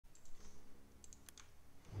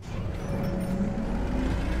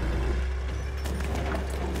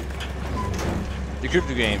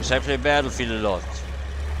crypto games. I play Battlefield a lot.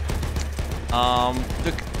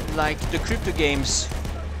 The crypto games.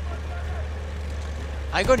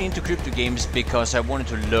 I got into crypto games because I wanted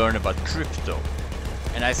to learn about crypto,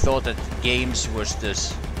 and I thought that games was the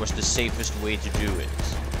safest way to do it,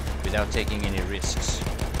 without taking any risks,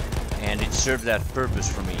 and it served that purpose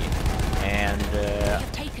for me. And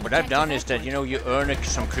what I've done is that, you know, you earn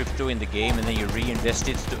some crypto in the game and then you reinvest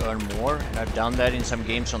it to earn more. And I've done that in some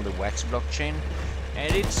games on the Wax blockchain,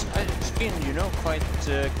 and it's been, you know, quite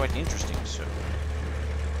interesting. So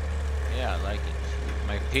yeah, I like it.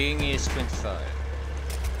 My ping is 25.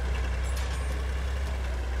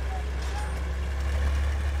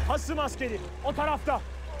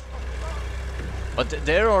 But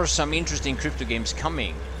there are some interesting crypto games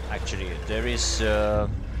coming. Actually, there is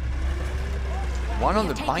one on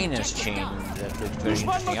the Binance chain that looked very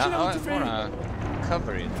interesting. I wanna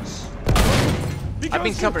cover it. I've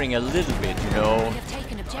been covering a little bit, you know.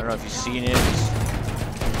 I don't know if you've seen it.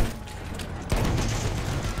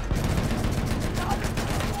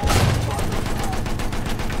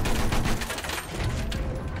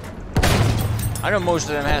 I know most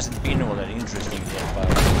of them hasn't been all that interesting yet, but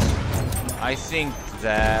I think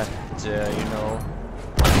that, you know,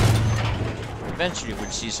 eventually we'll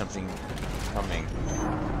see something coming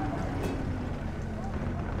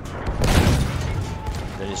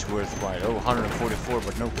that is worthwhile. Oh, 144,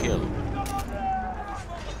 but no kill.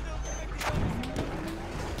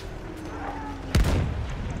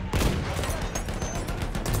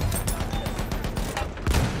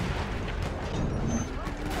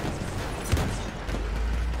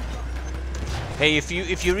 Hey, if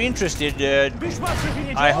you're interested,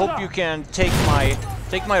 I hope you can take my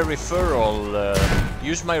referral.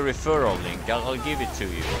 Use my referral link. I'll give it to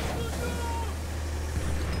you.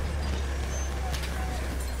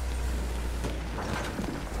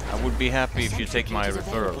 I would be happy if you take my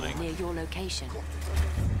referral link. Near your location.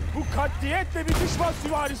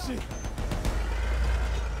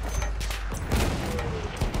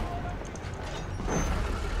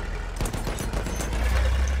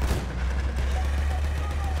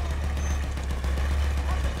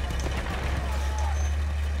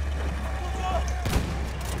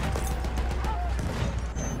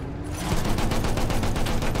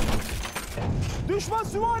 Düşman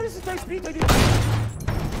süvarisi tespit edildi.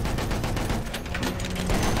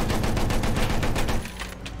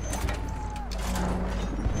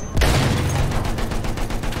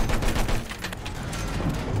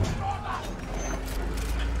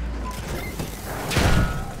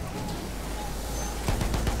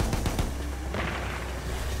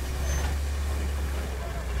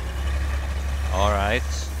 All right.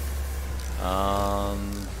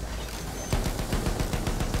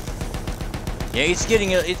 Yeah,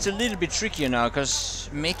 it's a little bit trickier now, because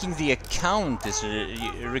making the account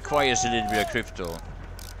requires a little bit of crypto.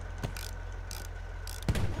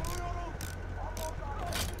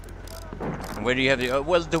 And where do you have the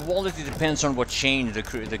well, the wallet, it depends on what chain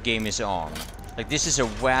the game is on. Like, this is a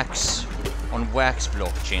Wax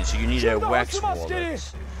blockchain, so you need a Wax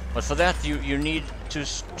wallet. But for that you need to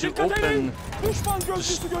open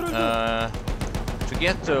to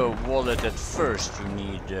get the wallet at first.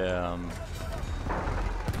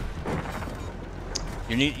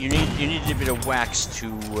 You need a little bit of Wax to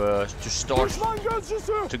start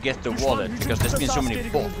to get the wallet, because there's been so many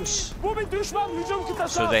bots,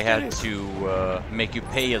 so they had to make you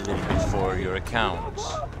pay a little bit for your account.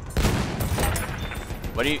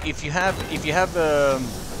 But if you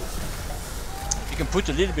can put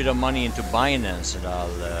a little bit of money into Binance, and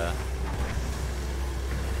I'll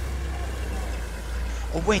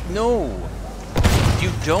oh wait, no.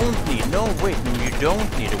 You don't need, no wait, you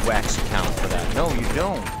don't need a Wax account for that. No, you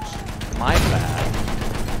don't. My bad.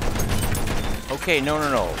 Okay, no.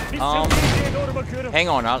 Hang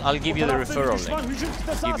on, I'll give you the referral link.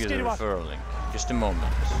 I'll give you the referral link. Just a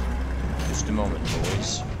moment. Just a moment,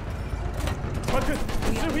 boys.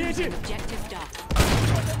 Objective done.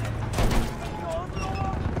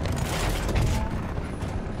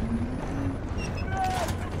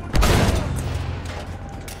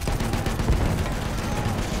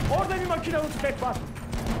 Orada bir makinalı tüfek var.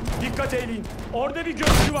 Dikkat eyleyin. Orada bir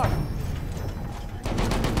gözcü var.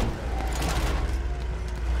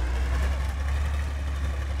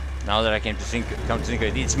 Now that I come to think of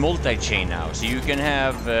it, it's multi-chain now, so you can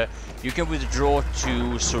have you can withdraw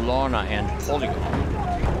to Solana and Polygon.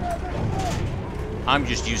 I'm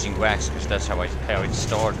just using Wax because that's how it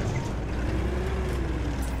started.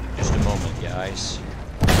 Just a moment, guys.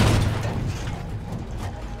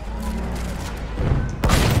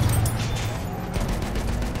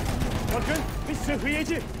 Bakın, bir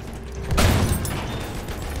sıhhiyeci.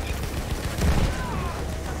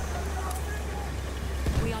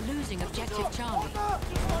 Objective Charlie.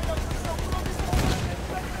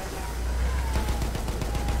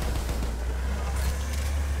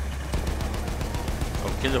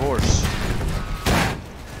 Oh, kill the horse.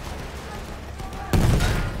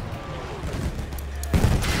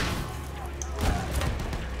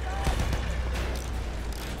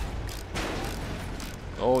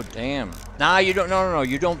 Oh damn! Nah, you don't. No.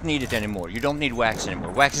 You don't need it anymore. You don't need wax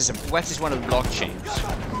anymore. Wax is one of the blockchains.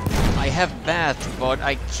 I have bat, but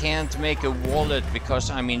I can't make a wallet because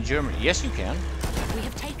I'm in Germany. Yes, you can. We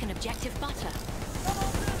have taken objective butter.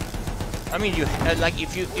 I mean, you like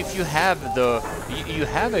if you have the you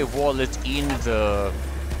have a wallet in the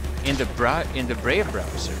Brave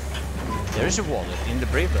browser. There is a wallet in the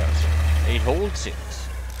Brave browser. It holds it.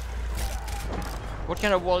 What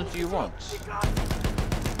kind of wallet do you want?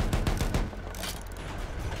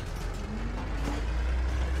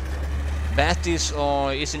 Bat is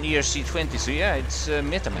an ERC20, so yeah, it's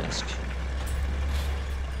MetaMask.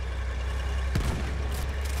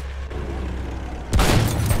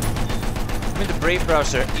 I mean, the Brave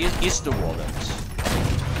browser is the wallet.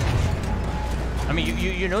 I mean,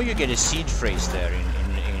 you know you get a seed phrase there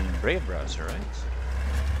in Brave browser, right?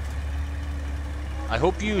 I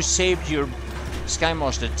hope you saved your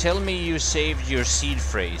Skymaster. Tell me you saved your seed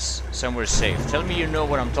phrase somewhere safe. Tell me you know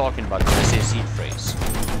what I'm talking about when I say seed phrase.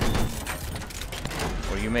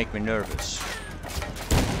 Or you make me nervous.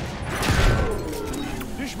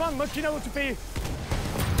 Düşman makinalı tüfeği.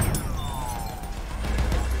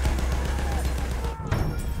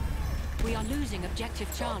 We are losing objective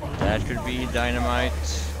Charlie. That could be dynamite.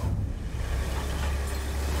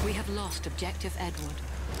 We have lost objective Edward.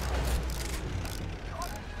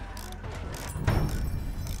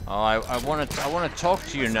 Oh, I want to talk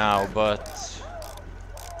to you now, but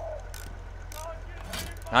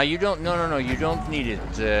now you don't. No. You don't need it.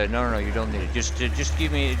 No. You don't need it. Just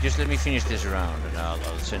give me. Just let me finish this round, and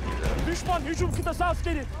I'll send you the. Düşman hücum kıtası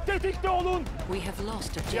askeri. Tetikte olun. We have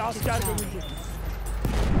lost Bir objective asker Charlie. görüldü.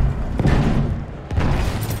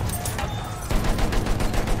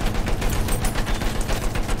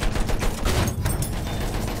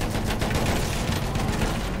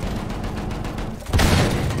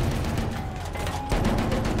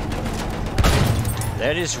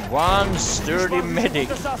 That is one sturdy medic.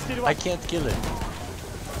 I can't kill it.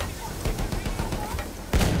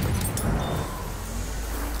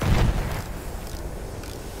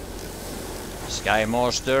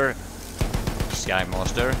 Skymaster.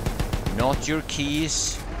 Not your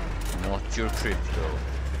keys, not your crypto.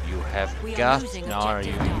 You have got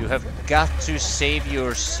you have got to save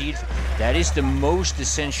your seed. That is the most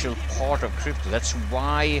essential part of crypto. That's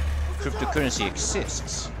why cryptocurrency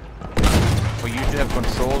exists. For you to have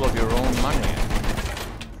control of your own money.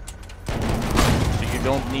 So you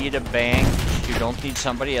don't need a bank, you don't need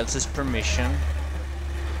somebody else's permission.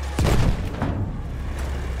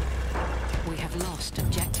 We have lost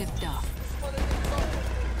objective Duff.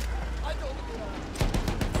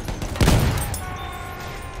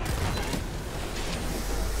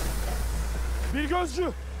 Bir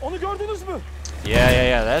gözcü. Onu gördünüz mü?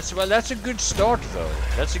 Yeah. That's a good start though.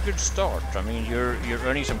 That's a good start. I mean, you're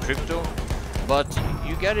earning some crypto. But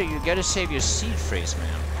you gotta save your seed phrase,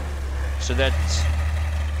 man. So that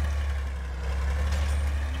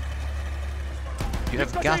you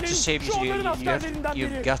have got to save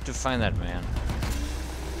you've got to find that, man.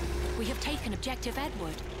 We have taken objective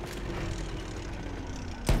Edward.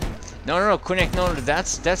 No, connect. No,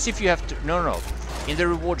 that's if you have to. No. In the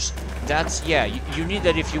rewards, that's yeah. You need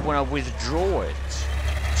that if you want to withdraw it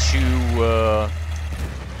to.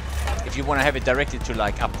 If you want to have it directed to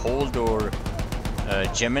like Uphold or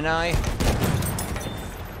Gemini,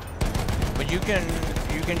 but you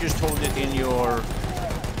can just hold it in your.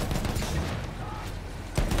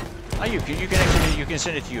 You can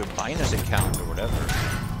send it to your Binance account or whatever.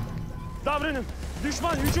 Davranın.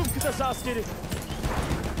 Düşman hücum kıtası askeri.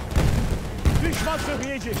 Düşman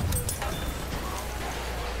sıhhiyeci.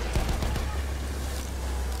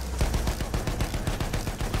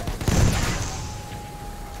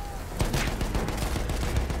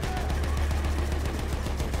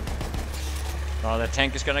 Oh, the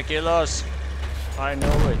tank is gonna kill us. I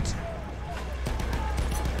know it.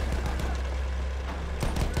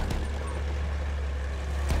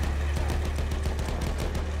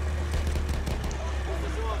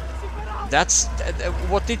 That's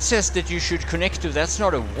what it says that you should connect to. That's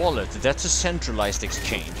not a wallet. That's a centralized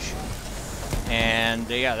exchange. And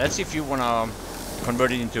yeah, that's if you wanna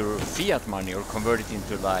convert it into fiat money or convert it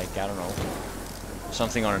into like, I don't know,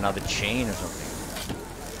 something on another chain or something.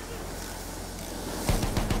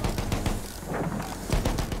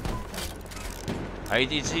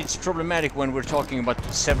 It's problematic when we're talking about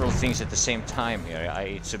several things at the same time here.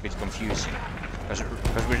 It's a bit confusing. Because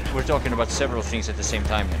we're talking about several things at the same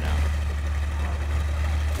time here now.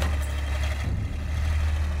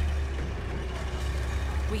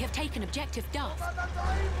 We have taken objective Duff.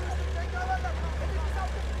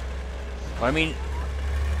 I mean,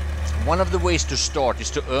 one of the ways to start is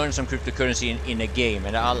to earn some cryptocurrency in a game,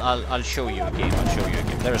 and I'll show you a game.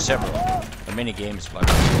 There are several, there are many games, but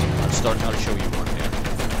I'll show you one here.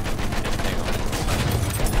 Hang on.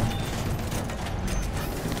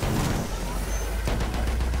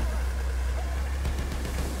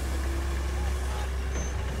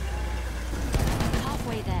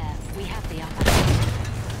 Halfway there, we have the upper hand.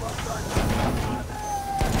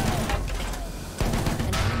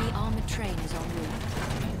 An enemy armored train is en route.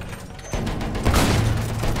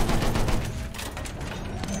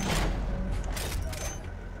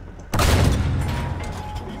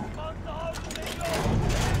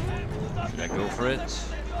 Go for it.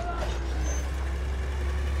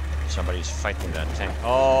 Somebody's fighting that tank.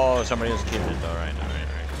 Oh, somebody else killed it. All right.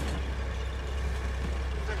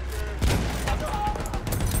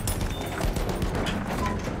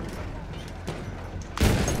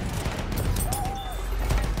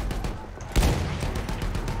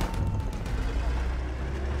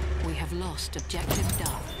 We have lost objective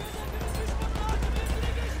Duff.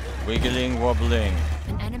 Wiggling, wobbling.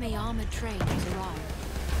 An enemy armored train has arrived.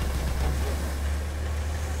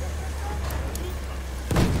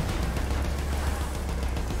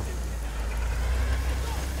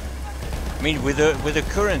 I mean, with the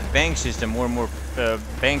current bank system, more and more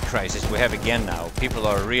bank crisis we have again now, people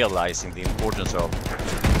are realizing the importance of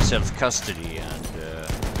self-custody and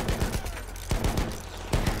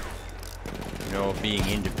you know, being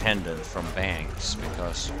independent from banks,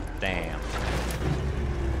 because damn.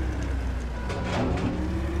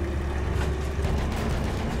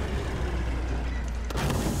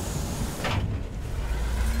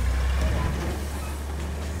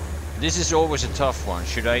 This is always a tough one.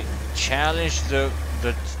 Should I challenge the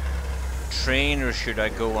train, or should I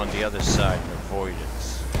go on the other side and avoid it?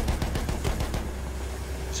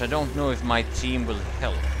 So I don't know if my team will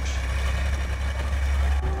help.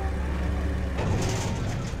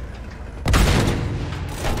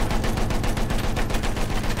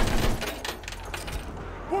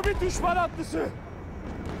 Bu bir düşman atlısı.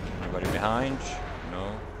 Anybody behind? No.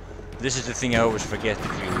 This is the thing I always forget.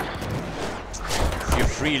 If you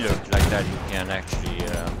free look like that, you can actually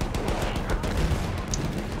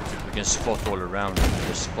you can spot all around with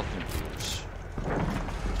the spotting tools.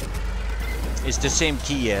 It's the same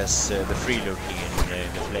key as the free looking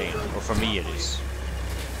in the plane, or for me it is.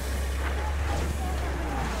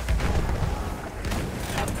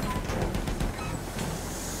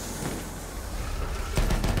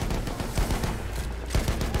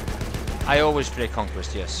 I always play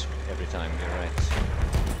Conquest, yes, every time, you're right.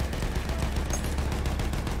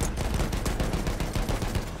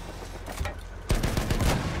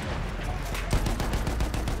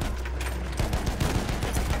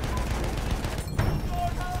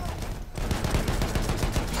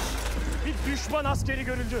 Bir düşman askeri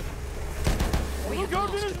görüldü. We Onu have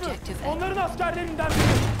lost gördünüz mü? objective A. Onların askerlerinden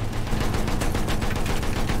biri.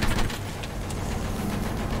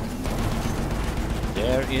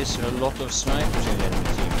 There is a lot of snipers in the enemy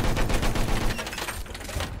team.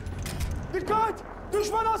 Dikkat!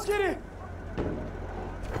 Düşman askeri!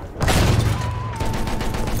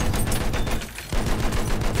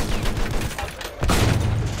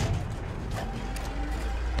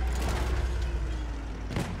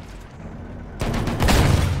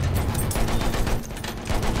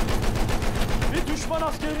 Bir düşman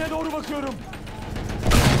askerine doğru bakıyorum.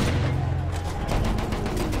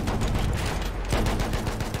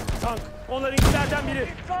 Tank, onlarınkilerden biri.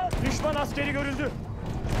 Düşman askeri görüldü.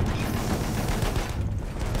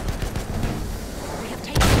 We have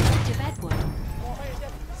taken objective Edward.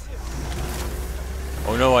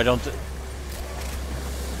 Oh no, I don't...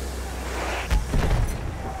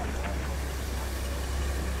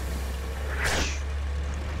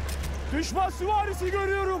 Düşman süvarisi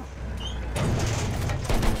görüyorum.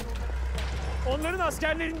 Onların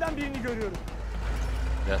askerlerinden birini görüyorum.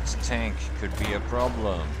 That tank could be a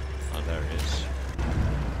problem. Oh, there it is.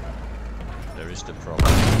 There is the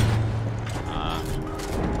problem. Ah.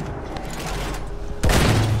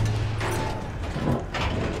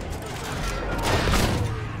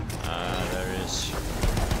 There is.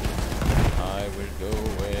 I will go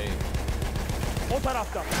away. O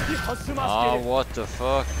tarafta bir hasım Ah, askeri. what the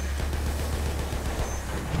fuck?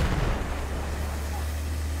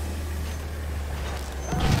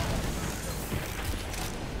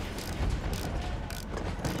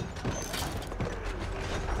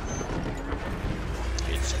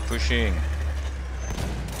 pushing.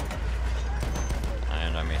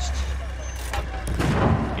 And I missed.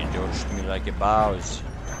 He dodged me like a mouse.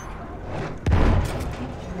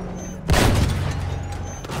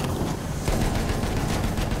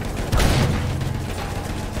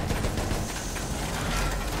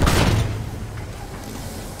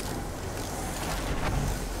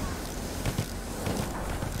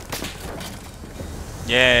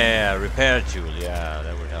 Yeah, repair tool. Yeah,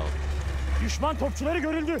 that would help. Düşman topçuları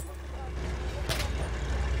görüldü.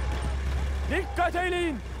 Dikkat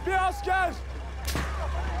eyleyin. Bir asker.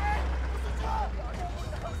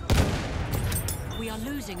 We are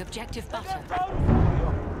losing objective butter.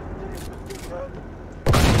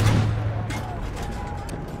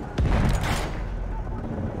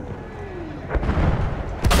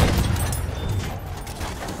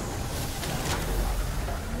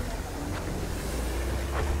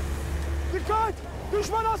 Dikkat!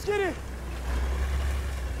 Düşman askeri.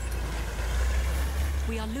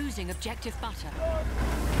 We are losing objective butter.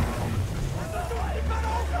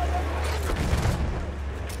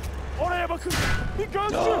 Oraya bakın. Bir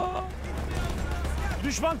gözcü.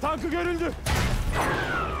 Düşman tankı görüldü.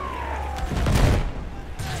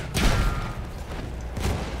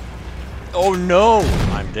 Oh no!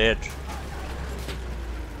 I'm dead.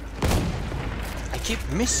 I keep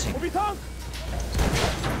missing. O bir tank.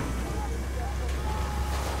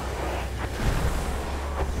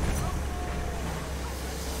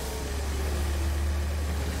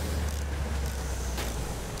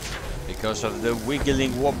 Because of the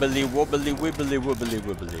wiggling, wobbly, wobbly, wibbly, wobbly,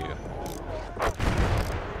 wobbly.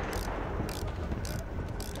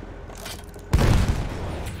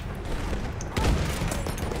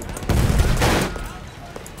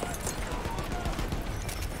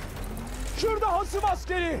 Şurada hasım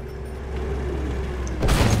askeri.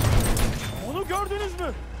 Onu gördünüz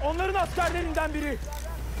mü? Onların askerlerinden biri.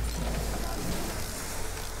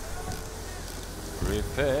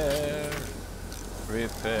 Repair.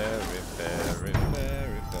 Repair, repair, repair,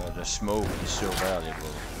 repair. The smoke is so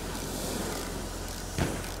valuable.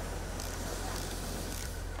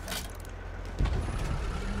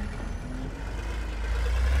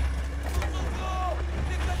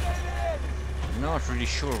 I'm not really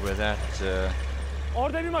sure where that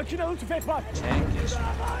Orada bir makinalı tüfek var. tank is.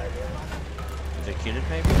 Did they kill it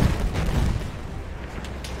maybe?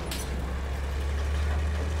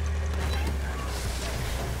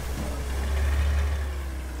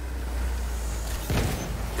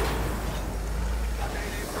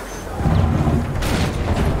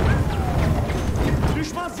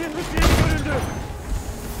 Düşman zırhlı yeri görüldü.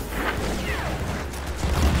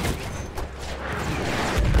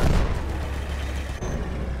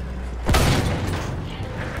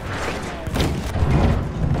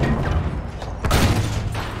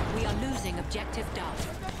 We are losing objective Duff.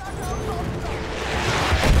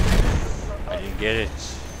 I didn't get it.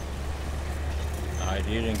 I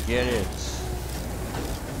didn't get it.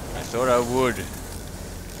 I thought I would.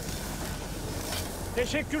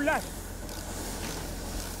 Teşekkürler.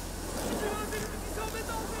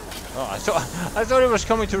 Oh, I thought he was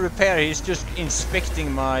coming to repair. He's just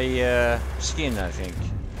inspecting my skin, I think.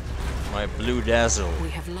 My blue dazzle. We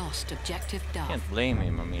have lost objective Duff. Can't blame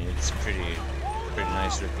him. I mean, it's pretty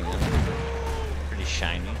nice looking. Pretty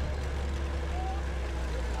shiny.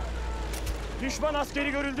 Düşman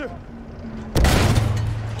askeri görüldü.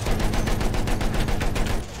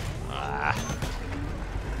 Ah.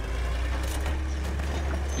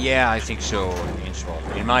 Yeah, I think so.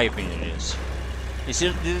 In my opinion, it is. You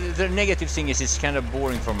see, the negative thing is it's kind of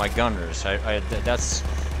boring for my gunners. That's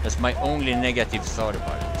my only negative thought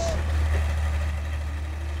about it.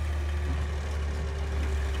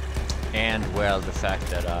 And well, the fact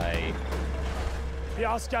that I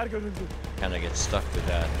Bir asker görüldü. kind of get stuck with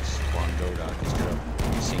that one loadout instead of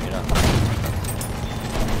mixing it up.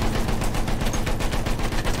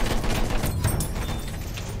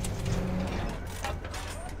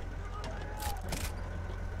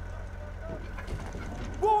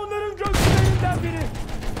 Bu onların gözlerinden biri.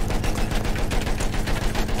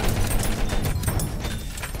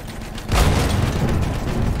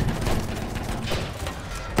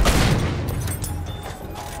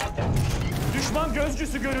 Düşman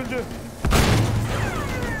gözcüsü görüldü.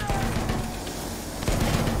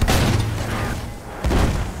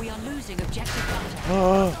 We are losing objective butter.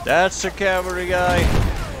 Oh, that's a cavalry guy.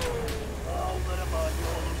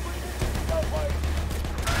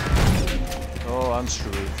 Oh, I'm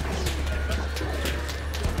screwed.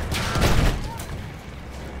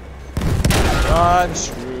 I'm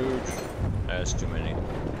screwed. That's too many.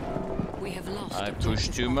 We have lost I objective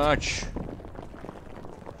pushed too butter. much.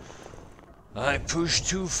 I pushed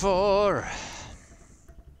too far.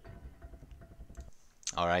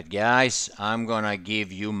 Alright guys, I'm gonna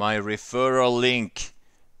give you my referral link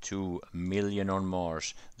to Million on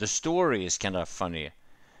Mars. The story is kind of funny.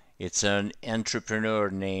 It's an entrepreneur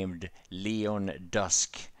named Lian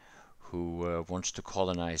who wants to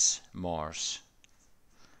colonize Mars.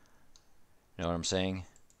 You know what I'm saying?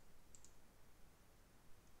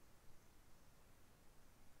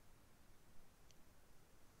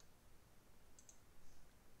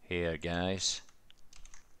 Here guys.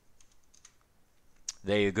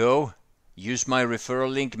 There you go. Use my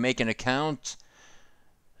referral link, make an account,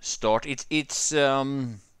 start. It's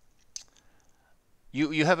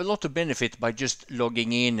you have a lot of benefit by just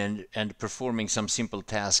logging in and performing some simple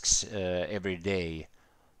tasks every day.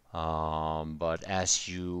 But as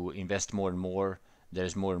you invest more and more,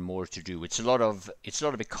 there's more and more to do. It's a lot of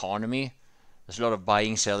economy. There's a lot of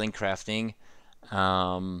buying, selling, crafting.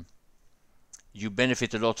 You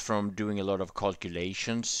benefit a lot from doing a lot of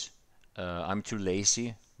calculations. I'm too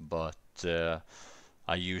lazy, but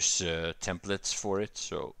I use templates for it,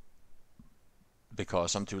 so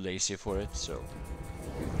because I'm too lazy for it, so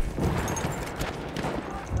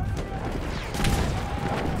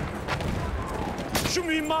Şu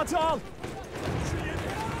mühimmatı al.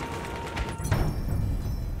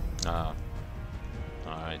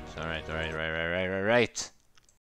 all right.